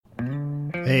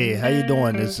Hey, how you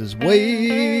doing? This is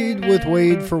Wade with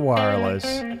Wade for Wireless.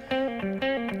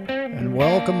 And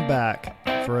welcome back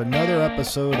for another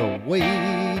episode of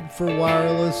Wade for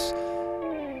Wireless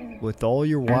with all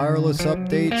your wireless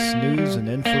updates, news, and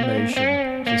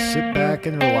information. Just sit back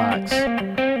and relax.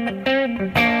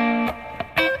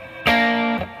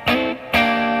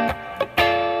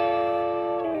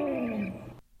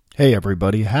 Hey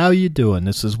everybody, how you doing?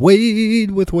 This is Wade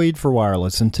with Wade for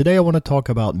Wireless, and today I want to talk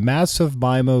about massive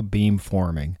MIMO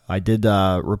beamforming. I did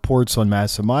reports on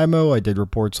massive MIMO, I did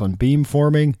reports on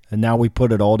beamforming, and now we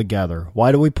put it all together.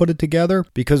 Why do we put it together?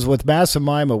 Because with massive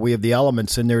MIMO, we have the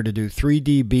elements in there to do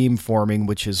 3D beamforming,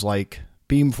 which is like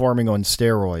beamforming on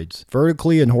steroids.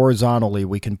 Vertically and horizontally,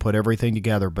 we can put everything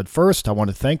together. But first, I want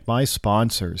to thank my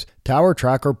sponsors, Tower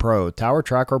Tracker Pro,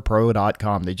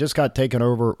 TowerTrackerPro.com. They just got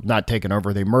not taken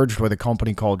over, they merged with a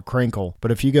company called Crinkle.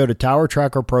 But if you go to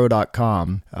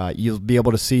TowerTrackerPro.com, you'll be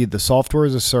able to see the software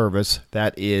as a service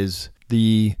that is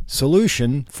the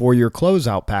solution for your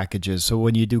closeout packages. So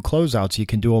when you do closeouts, you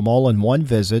can do them all in one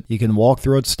visit. You can walk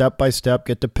through it step by step,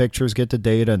 get the pictures, get the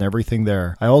data, and everything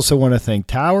there. I also want to thank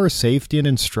Tower Safety and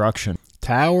Instruction.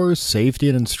 Tower Safety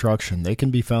and Instruction. They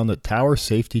can be found at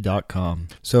towersafety.com.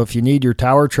 So if you need your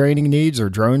tower training needs or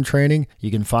drone training,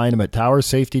 you can find them at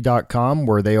towersafety.com,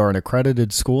 where they are an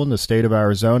accredited school in the state of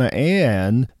Arizona,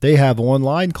 and they have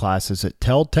online classes at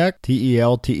Teltech,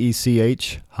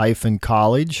 Teltech-college,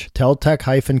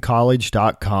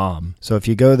 teltech-college.com. So if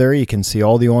you go there, you can see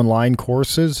all the online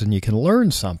courses and you can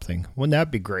learn something. Wouldn't that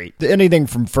be great? Anything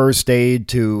from first aid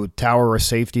to tower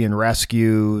safety and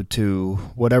rescue to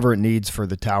whatever it needs for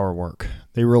the tower work.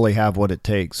 They really have what it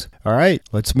takes. All right,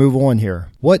 let's move on here.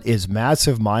 What is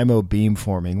massive MIMO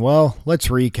beamforming? Well, let's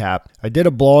recap. I did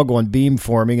a blog on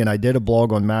beamforming and I did a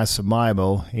blog on massive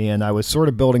MIMO, and I was sort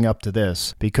of building up to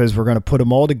this because we're going to put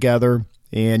them all together.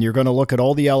 And you're going to look at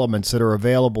all the elements that are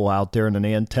available out there in an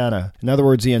antenna. In other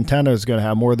words, the antenna is going to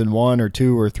have more than one or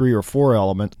two or three or four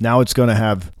elements. Now it's going to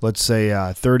have, let's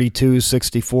say, 32,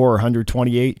 64, or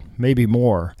 128, maybe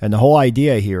more. And the whole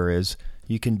idea here is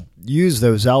you can use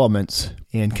those elements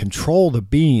and control the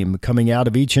beam coming out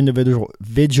of each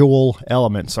individual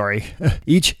element.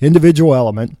 Each individual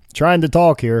element. Trying to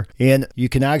talk here, and you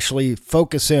can actually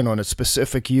focus in on a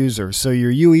specific user. So your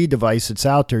UE device that's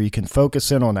out there, you can focus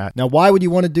in on that. Now, why would you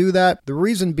want to do that? The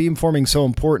reason beamforming is so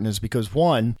important is because,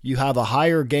 one, you have a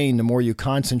higher gain the more you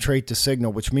concentrate the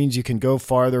signal, which means you can go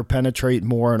farther, penetrate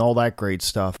more, and all that great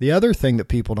stuff. The other thing that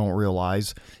people don't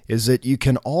realize is that you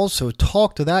can also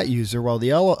talk to that user while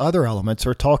the other elements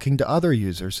are talking to other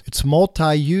users. It's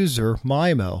multi-user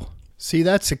MIMO. See,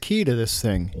 that's the key to this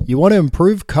thing. You want to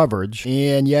improve coverage,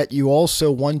 and yet you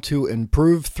also want to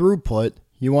improve throughput.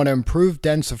 You want to improve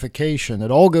densification.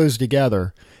 It all goes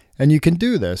together. And you can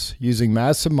do this using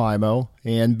massive MIMO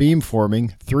and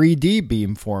beamforming, 3D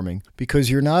beamforming, because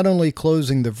you're not only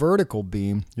closing the vertical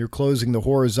beam, you're closing the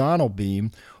horizontal beam,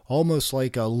 almost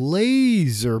like a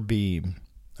laser beam.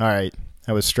 All right.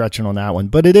 I was stretching on that one,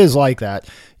 but it is like that.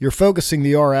 You're focusing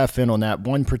the RF in on that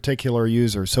one particular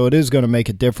user, so it is going to make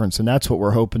a difference, and that's what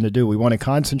we're hoping to do. We want to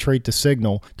concentrate the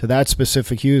signal to that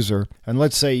specific user, and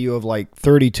let's say you have like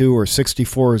 32 or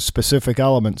 64 specific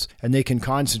elements, and they can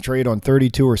concentrate on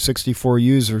 32 or 64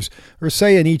 users, or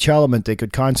say in each element they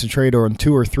could concentrate on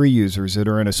 2 or 3 users that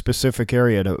are in a specific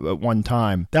area at one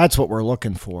time. That's what we're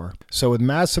looking for. So with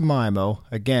massive MIMO,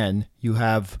 again, you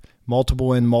have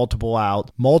multiple in, multiple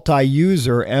out,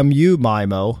 multi-user MU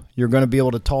MIMO. You're going to be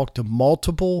able to talk to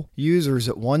multiple users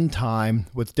at one time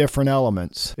with different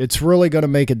elements. It's really going to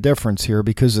make a difference here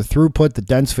because the throughput, the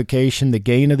densification, the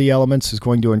gain of the elements is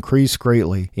going to increase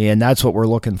greatly, and that's what we're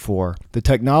looking for. The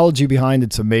technology behind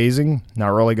it's amazing. Not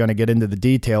really going to get into the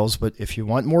details, but if you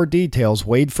want more details,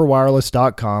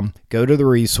 wadeforwireless.com, go to the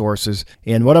resources,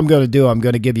 and what I'm going to do, I'm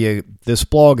going to give you this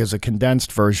blog as a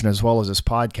condensed version as well as this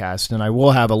podcast, and I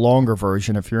will have a longer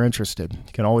version if you're interested.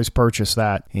 You can always purchase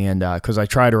that, and because I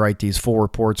try to write these full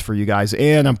reports for you guys,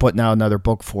 and I'm putting out another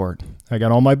book for it. I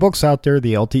got all my books out there,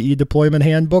 the LTE Deployment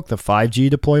Handbook, the 5G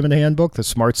Deployment Handbook, the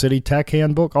Smart City Tech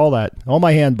Handbook, all that. All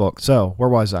my handbooks. So, where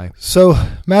was I? So,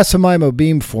 massive MIMO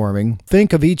beamforming.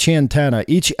 Think of each antenna,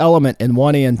 each element in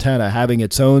one antenna having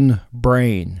its own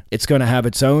brain. It's going to have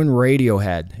its own radio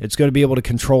head. It's going to be able to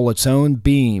control its own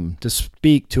beam to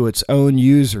speak to its own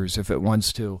users if it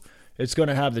wants to. It's going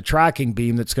to have the tracking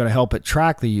beam that's going to help it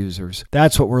track the users.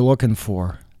 That's what we're looking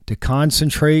for, to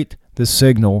concentrate the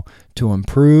signal to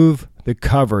improve the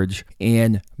coverage,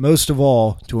 and most of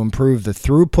all, to improve the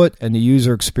throughput and the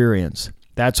user experience.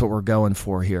 That's what we're going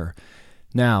for here.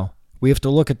 Now, we have to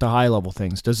look at the high-level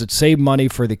things. Does it save money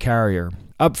for the carrier?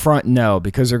 Up front, no,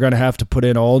 because they're going to have to put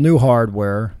in all new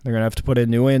hardware. They're going to have to put in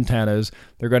new antennas.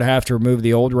 They're going to have to remove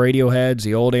the old radio heads,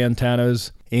 the old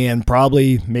antennas, and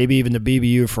probably maybe even the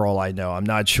BBU for all I know. I'm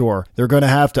not sure. They're going to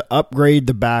have to upgrade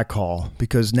the backhaul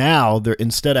because now they're,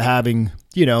 instead of having,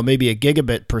 maybe a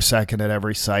gigabit per second at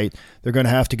every site, they're going to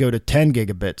have to go to 10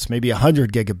 gigabits, maybe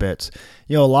 100 gigabits.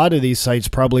 A lot of these sites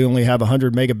probably only have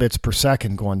 100 megabits per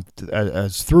second going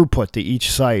as throughput to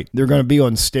each site. They're going to be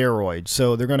on steroids,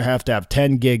 so they're going to have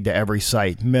 10 gig to every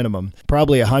site minimum,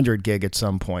 probably 100 gig at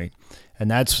some point. And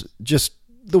that's just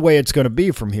the way it's going to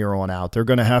be from here on out. They're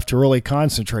going to have to really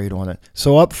concentrate on it.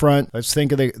 So up front, let's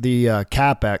think of the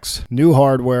CapEx, new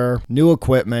hardware, new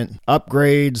equipment,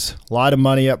 upgrades, a lot of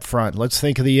money up front. Let's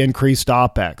think of the increased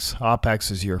OpEx.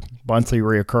 OpEx is your monthly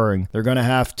reoccurring. They're going to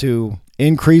have to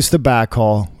increase the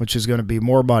backhaul, which is going to be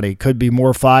more money. Could be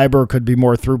more fiber, could be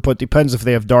more throughput. Depends if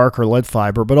they have dark or lit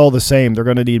fiber, but all the same, they're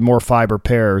going to need more fiber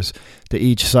pairs to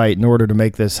each site in order to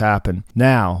make this happen.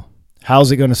 Now,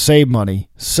 how's it going to save money?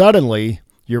 Suddenly,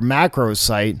 your macro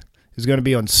site is going to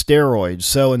be on steroids.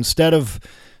 So instead of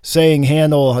saying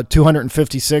handle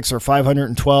 256 or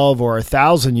 512 or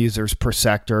 1,000 users per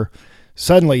sector,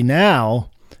 suddenly now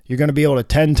you're going to be able to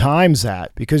 10 times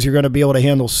that because you're going to be able to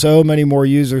handle so many more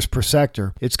users per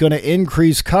sector. It's going to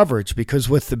increase coverage because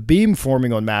with the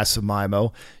beamforming on massive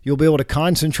MIMO, you'll be able to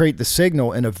concentrate the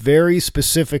signal in a very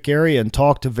specific area and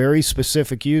talk to very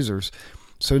specific users.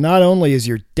 So not only is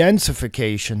your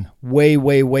densification way,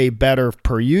 way, way better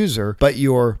per user, but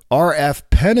your RF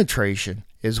penetration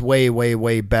is way, way,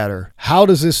 way better. How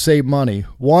does this save money?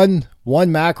 One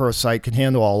macro site can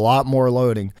handle a lot more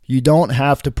loading. You don't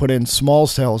have to put in small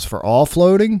cells for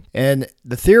offloading. And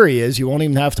the theory is you won't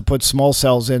even have to put small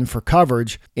cells in for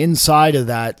coverage inside of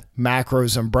that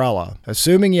macros umbrella.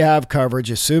 Assuming you have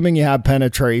coverage, assuming you have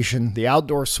penetration, the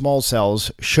outdoor small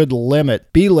cells should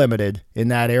be limited in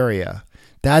that area.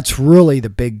 That's really the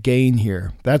big gain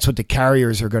here. That's what the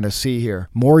carriers are going to see here.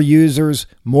 More users,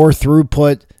 more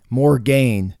throughput, more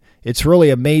gain. It's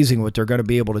really amazing what they're going to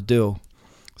be able to do.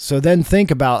 So then think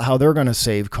about how they're going to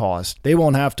save cost. They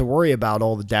won't have to worry about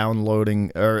all the downloading,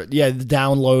 the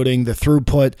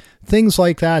throughput, things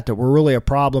like that were really a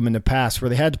problem in the past where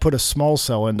they had to put a small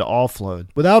cell in to offload.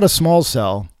 Without a small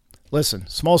cell, listen,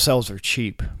 small cells are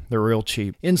cheap. They're real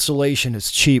cheap. Installation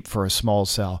is cheap for a small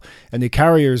cell. And the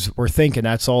carriers were thinking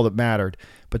that's all that mattered.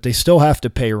 But they still have to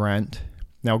pay rent.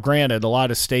 Now, granted, a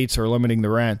lot of states are limiting the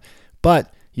rent.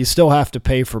 But you still have to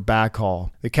pay for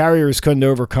backhaul. The carriers couldn't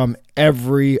overcome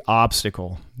every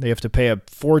obstacle. They have to pay a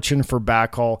fortune for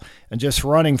backhaul. And just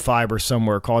running fiber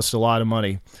somewhere costs a lot of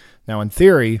money. Now, in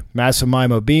theory, massive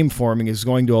MIMO beamforming is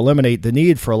going to eliminate the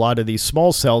need for a lot of these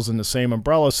small cells in the same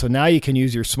umbrella, so now you can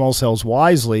use your small cells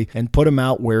wisely and put them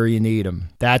out where you need them.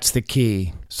 That's the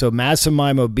key. So massive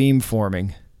MIMO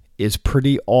beamforming is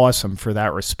pretty awesome for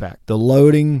that respect. The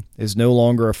loading is no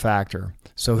longer a factor.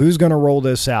 So who's going to roll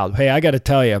this out? Hey, I got to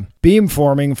tell you,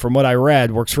 beamforming, from what I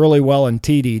read, works really well in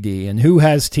TDD. And who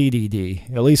has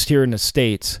TDD? At least here in the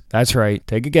States. That's right.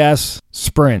 Take a guess.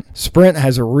 Sprint. Sprint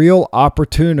has a real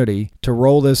opportunity to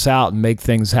roll this out and make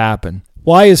things happen.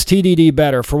 Why is TDD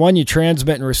better? For one, you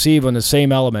transmit and receive on the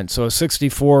same element. So a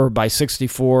 64 by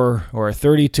 64 or a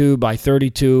 32 by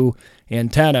 32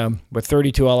 antenna with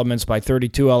 32 elements by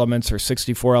 32 elements or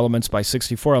 64 elements by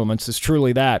 64 elements is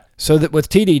truly that. So that with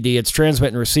TDD, it's transmit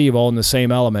and receive all in the same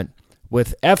element.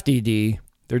 With FDD,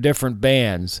 they're different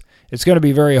bands. It's going to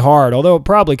be very hard, although it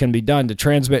probably can be done to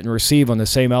transmit and receive on the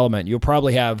same element. You'll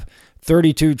probably have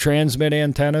 32 transmit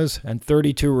antennas and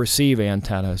 32 receive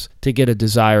antennas to get a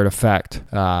desired effect.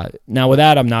 Now with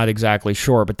that, I'm not exactly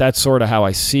sure, but that's sort of how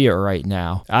I see it right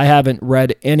now. I haven't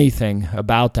read anything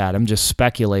about that. I'm just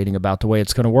speculating about the way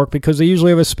it's going to work because they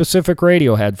usually have a specific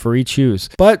radio head for each use.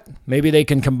 But maybe they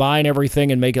can combine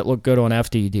everything and make it look good on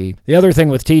FDD. The other thing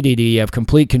with TDD, you have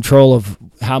complete control of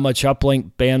how much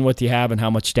uplink bandwidth you have and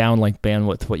how much downlink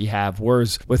bandwidth what you have.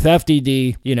 Whereas with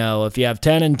FDD, if you have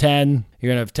 10 and 10, you're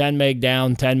going to have 10 meg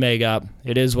down, 10 meg up.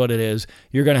 It is what it is.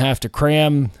 You're going to have to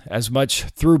cram as much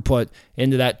throughput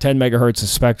into that 10 megahertz of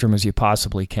spectrum as you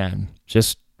possibly can.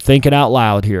 Just thinking out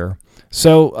loud here.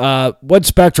 So what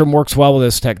spectrum works well with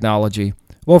this technology?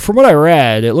 Well, from what I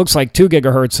read, it looks like 2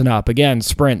 gigahertz and up. Again,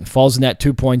 Sprint falls in that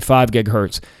 2.5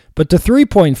 gigahertz. But the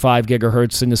 3.5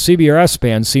 gigahertz in the CBRS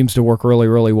band seems to work really,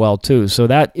 really well too. So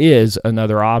that is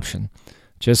another option.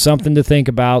 Just something to think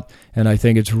about, and I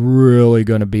think it's really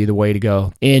going to be the way to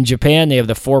go. In Japan, they have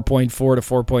the 4.4 to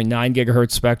 4.9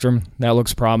 gigahertz spectrum. That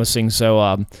looks promising,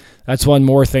 so that's one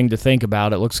more thing to think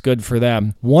about. It looks good for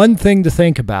them. One thing to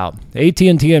think about, AT&T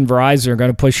and Verizon are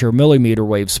going to push your millimeter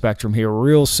wave spectrum here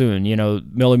real soon. You know,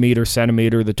 millimeter,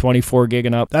 centimeter, the 24 gig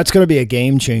and up. That's going to be a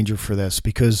game changer for this,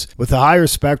 because with the higher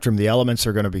spectrum, the elements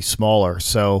are going to be smaller,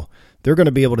 so they're going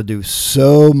to be able to do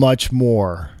so much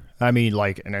more. I mean,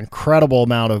 like an incredible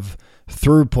amount of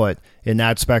throughput in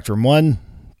that spectrum. One,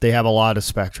 they have a lot of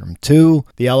spectrum. Two,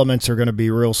 the elements are going to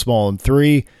be real small. And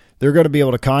three, they're going to be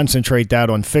able to concentrate that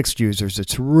on fixed users.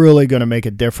 It's really going to make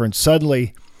a difference.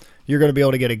 Suddenly, you're going to be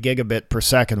able to get a gigabit per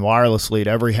second wirelessly to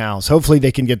every house. Hopefully,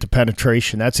 they can get to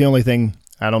penetration. That's the only thing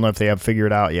I don't know if they have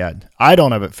figured out yet. I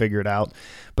don't have it figured out,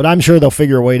 but I'm sure they'll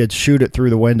figure a way to shoot it through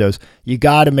the windows. You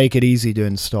got to make it easy to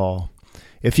install.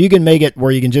 If you can make it where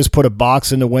you can just put a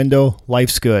box in the window,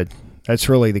 life's good. That's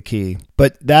really the key.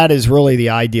 But that is really the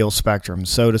ideal spectrum.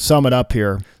 So to sum it up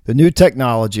here, the new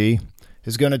technology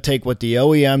is going to take what the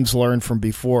OEMs learned from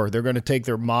before. They're going to take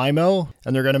their MIMO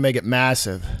and they're going to make it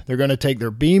massive. They're going to take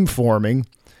their beamforming,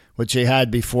 which they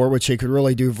had before, which they could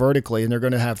really do vertically, and they're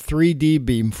going to have 3D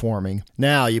beamforming.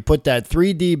 Now, you put that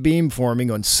 3D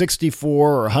beamforming on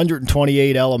 64 or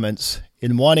 128 elements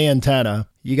in one antenna,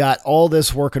 you got all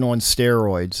this working on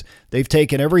steroids. They've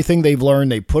taken everything they've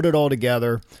learned, they put it all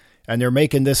together, and they're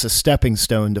making this a stepping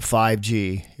stone to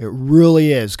 5G. It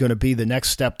really is going to be the next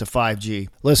step to 5G.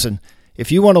 Listen,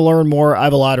 if you want to learn more, I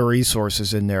have a lot of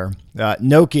resources in there.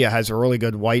 Nokia has a really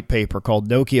good white paper called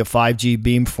Nokia 5G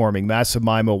Beamforming Massive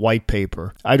MIMO White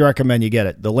Paper. I'd recommend you get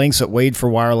it. The link's at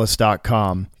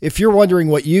wadeforwireless.com. If you're wondering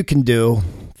what you can do,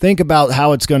 think about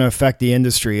how it's going to affect the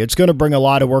industry. It's going to bring a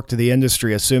lot of work to the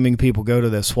industry, assuming people go to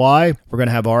this. Why? We're going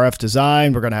to have RF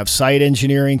design. We're going to have site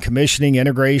engineering, commissioning,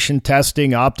 integration,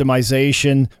 testing,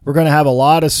 optimization. We're going to have a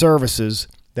lot of services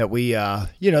that we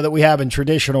have in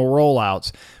traditional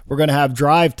rollouts. We're going to have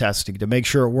drive testing to make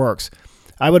sure it works.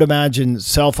 I would imagine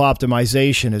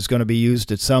self-optimization is going to be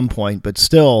used at some point, but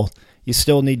still, you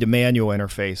still need the manual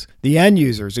interface. The end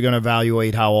users are going to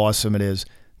evaluate how awesome it is.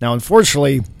 Now,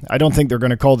 unfortunately, I don't think they're going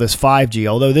to call this 5G,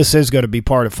 although this is going to be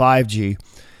part of 5G.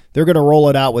 They're going to roll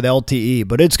it out with LTE,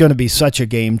 but it's going to be such a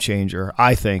game changer,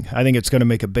 I think. I think it's going to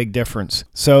make a big difference.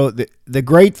 So the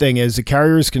great thing is the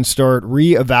carriers can start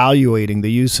reevaluating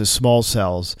the use of small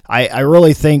cells. I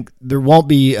really think there won't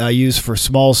be a use for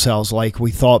small cells like we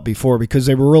thought before, because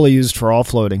they were really used for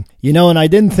offloading. You know, and I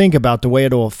didn't think about the way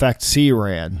it'll affect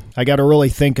CRAN. I got to really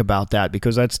think about that,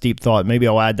 because that's deep thought. Maybe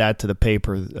I'll add that to the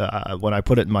paper when I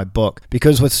put it in my book.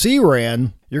 Because with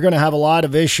CRAN, you're going to have a lot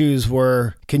of issues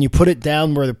where, can you put it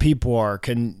down where the people are?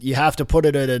 Can you have to put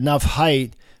it at enough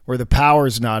height where the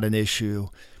power's not an issue?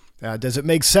 Does it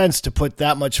make sense to put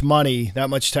that much money, that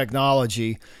much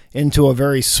technology into a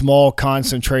very small,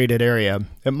 concentrated area?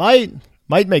 It might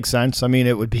make sense. I mean,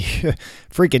 it would be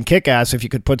freaking kick-ass if you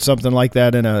could put something like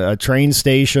that in a train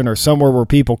station or somewhere where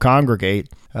people congregate,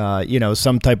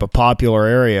 some type of popular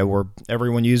area where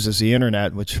everyone uses the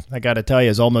internet, which I got to tell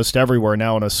you is almost everywhere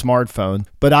now on a smartphone.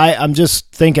 But I'm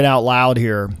just thinking out loud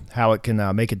here how it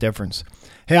can make a difference.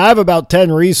 Hey, I have about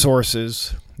 10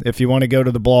 resources if you want to go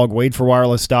to the blog,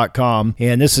 wadeforwireless.com,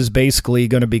 and this is basically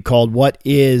going to be called What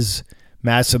is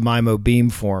Massive MIMO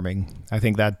Beamforming? I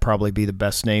think that'd probably be the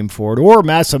best name for it, or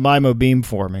Massive MIMO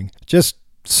Beamforming. Just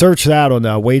search that on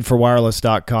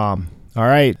wadeforwireless.com. All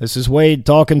right, this is Wade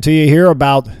talking to you here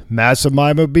about Massive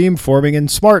MIMO Beamforming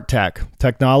and smart tech,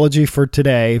 technology for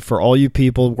today for all you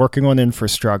people working on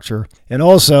infrastructure. And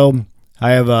also,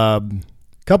 I have a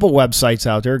couple websites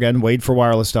out there. Again,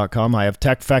 wadeforwireless.com. I have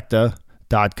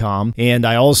techfecta.com, and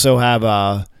I also have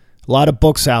a lot of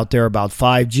books out there about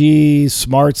 5G,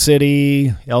 smart city,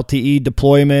 LTE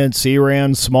deployment,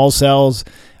 CRAN, small cells.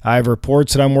 I have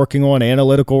reports that I'm working on,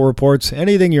 analytical reports,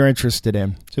 anything you're interested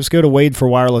in. Just go to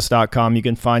wadeforwireless.com. You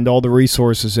can find all the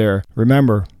resources there.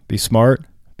 Remember, be smart,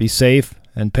 be safe,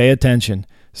 and pay attention.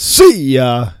 See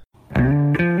ya!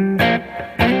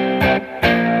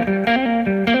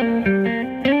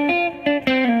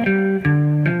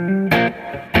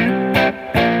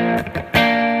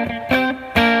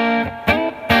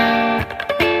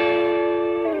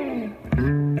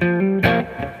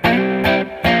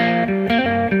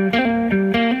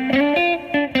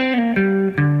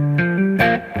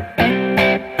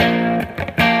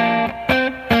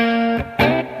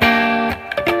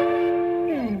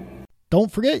 Don't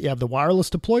forget, you have the Wireless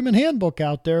Deployment Handbook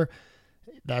out there.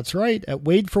 That's right, at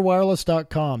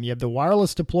wadeforwireless.com. You have the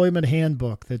Wireless Deployment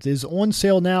Handbook that is on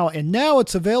sale now, and now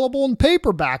it's available in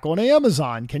paperback on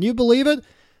Amazon. Can you believe it?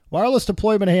 Wireless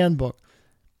Deployment Handbook.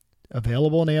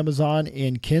 Available on Amazon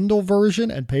in Kindle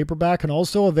version and paperback, and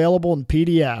also available in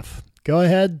PDF. Go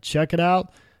ahead, check it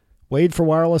out.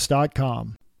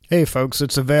 WadeForWireless.com. Hey folks,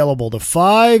 it's available. The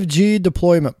 5G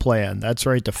Deployment Plan. That's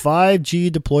right, the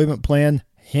 5G Deployment Plan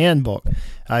Handbook.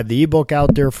 I have the ebook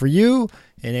out there for you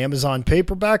in Amazon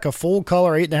paperback, a full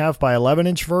color 8.5 by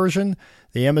 11-inch version,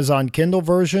 the Amazon Kindle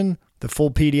version, the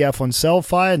full PDF on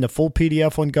Selfie, and the full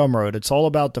PDF on Gumroad. It's all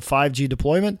about the 5G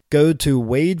deployment. Go to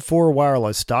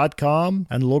WadeForWireless.com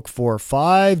and look for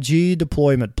 5G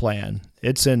Deployment Plan.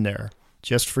 It's in there,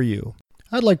 just for you.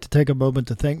 I'd like to take a moment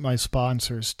to thank my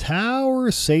sponsors,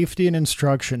 Tower Safety and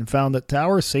Instruction, found at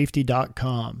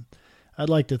towersafety.com. I'd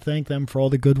like to thank them for all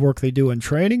the good work they do in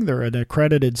training. They're an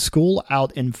accredited school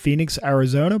out in Phoenix,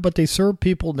 Arizona, but they serve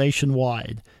people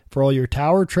nationwide for all your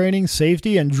tower training,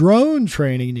 safety, and drone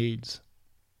training needs.